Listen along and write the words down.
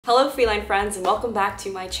Hello feline friends and welcome back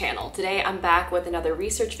to my channel. Today I'm back with another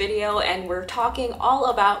research video and we're talking all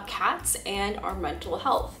about cats and our mental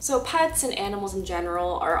health. So pets and animals in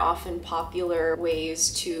general are often popular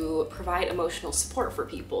ways to provide emotional support for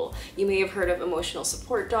people. You may have heard of emotional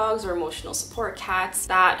support dogs or emotional support cats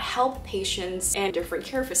that help patients in different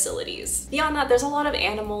care facilities. Beyond that, there's a lot of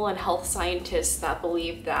animal and health scientists that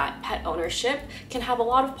believe that pet ownership can have a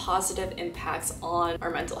lot of positive impacts on our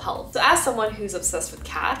mental health. So as someone who's obsessed with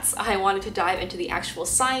cats, I wanted to dive into the actual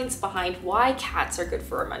science behind why cats are good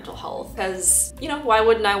for our mental health. Because, why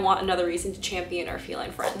wouldn't I want another reason to champion our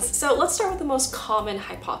feline friends? So let's start with the most common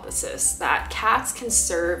hypothesis, that cats can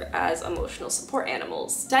serve as emotional support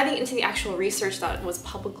animals. Diving into the actual research that was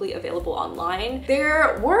publicly available online,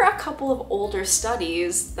 there were a couple of older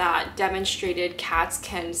studies that demonstrated cats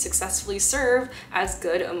can successfully serve as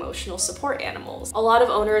good emotional support animals. A lot of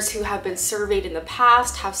owners who have been surveyed in the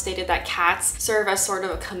past have stated that cats serve as sort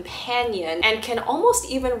of a companion and can almost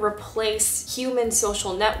even replace human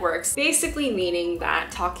social networks, basically meaning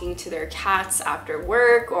that talking to their cats after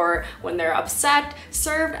work or when they're upset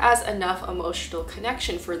served as enough emotional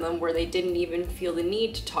connection for them where they didn't even feel the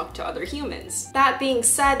need to talk to other humans. That being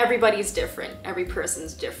said, everybody's different. Every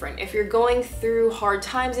person's different. If you're going through hard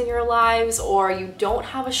times in your lives or you don't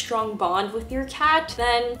have a strong bond with your cat,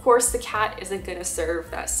 then of course the cat isn't going to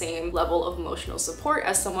serve that same level of emotional support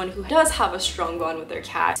as someone who does have a strong bond with their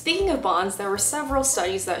cat. Speaking of bonds, there were several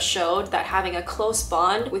studies that showed that having a close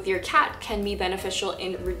bond with your cat can be beneficial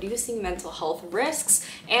in reducing mental health risks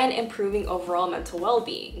and improving overall mental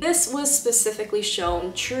well-being. This was specifically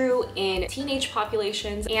shown true in teenage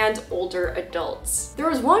populations and older adults. There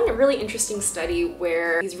was one really interesting study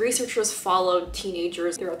where these researchers followed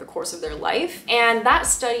teenagers throughout the course of their life, and that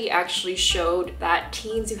study actually showed that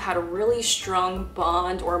teens who had a really strong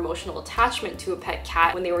bond or emotional attachment to a pet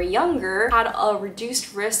cat when they were younger had a reduced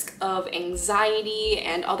risk of anxiety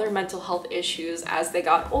and other mental health issues as they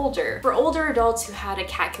got older. For older adults who had a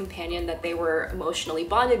cat companion that they were emotionally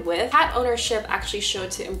bonded with, cat ownership actually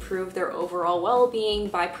showed to improve their overall well-being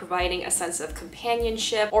by providing a sense of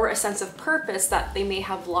companionship or a sense of purpose that they may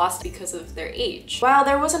have lost because of their age. While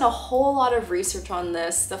there wasn't a whole lot of research on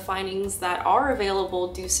this, the findings that are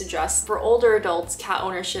available do suggest for older adults, cat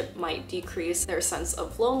ownership might decrease their sense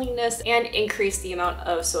of loneliness and increase the amount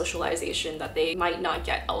of socialization that they might not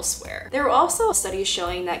get elsewhere. There were also studies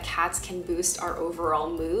showing that cats can boost our overall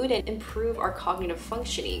mood and improve our cognitive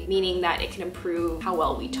functioning, meaning that it can improve how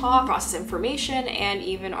well we talk, process information, and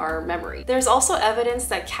even our memory. There's also evidence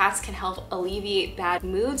that cats can help alleviate bad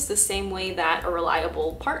moods the same way that a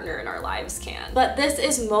reliable partner in our lives can. But this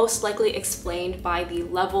is most likely explained by the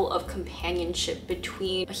level of companionship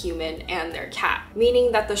between a human and their cat,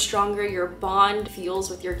 meaning that the stronger your bond feels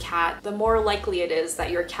with your cat, the more likely it is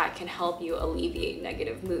that your cat can help you alleviate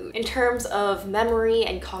negative mood. In terms of memory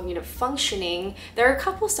and cognitive functioning, there are a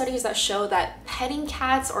couple studies that show that petting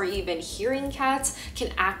cats or even hearing cats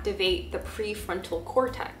can activate the prefrontal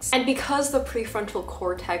cortex. And because the prefrontal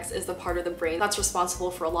cortex is the part of the brain that's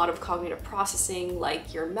responsible for a lot of cognitive processing,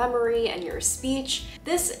 like your memory and your speech,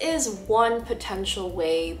 this is one potential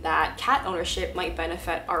way that cat ownership might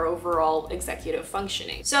benefit our overall executive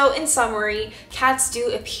functioning. So in summary, cats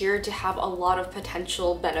do appear to have a lot of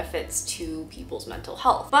potential benefits to people's mental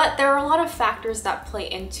health. But there are a lot of factors that play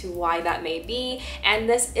into why that may be, and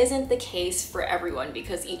this isn't the case for everyone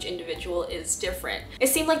because each individual is different. It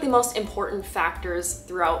seemed like the most important factors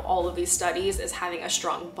throughout all of these studies is having a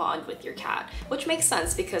strong bond with your cat, which makes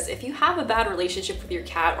sense because if you have a bad relationship with your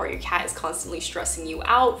cat or your cat is constantly stressing you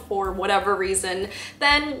out for whatever reason,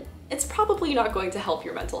 then it's probably not going to help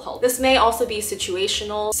your mental health. This may also be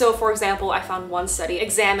situational. So for example, I found one study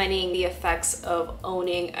examining the effects of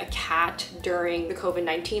owning a cat during the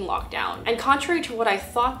COVID-19 lockdown. And contrary to what I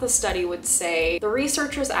thought the study would say, the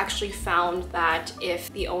researchers actually found that if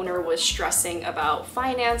the owner was stressing about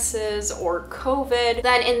finances or COVID,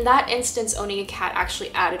 then in that instance, owning a cat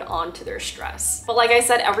actually added on to their stress. But like I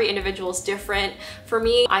said, every individual is different. For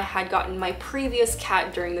me, I had gotten my previous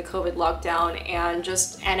cat during the COVID lockdown, and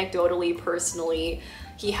just anecdotally, personally,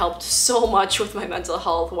 he helped so much with my mental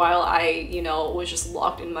health while I, was just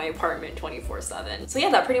locked in my apartment 24/7. So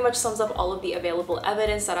yeah, that pretty much sums up all of the available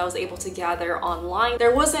evidence that I was able to gather online.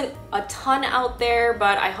 There wasn't a ton out there,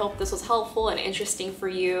 but I hope this was helpful and interesting for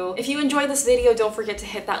you. If you enjoyed this video, don't forget to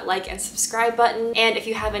hit that like and subscribe button. And if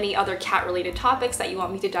you have any other cat-related topics that you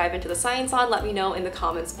want me to dive into the science on, let me know in the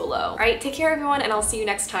comments below. All right, take care everyone, and I'll see you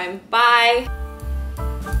next time. Bye!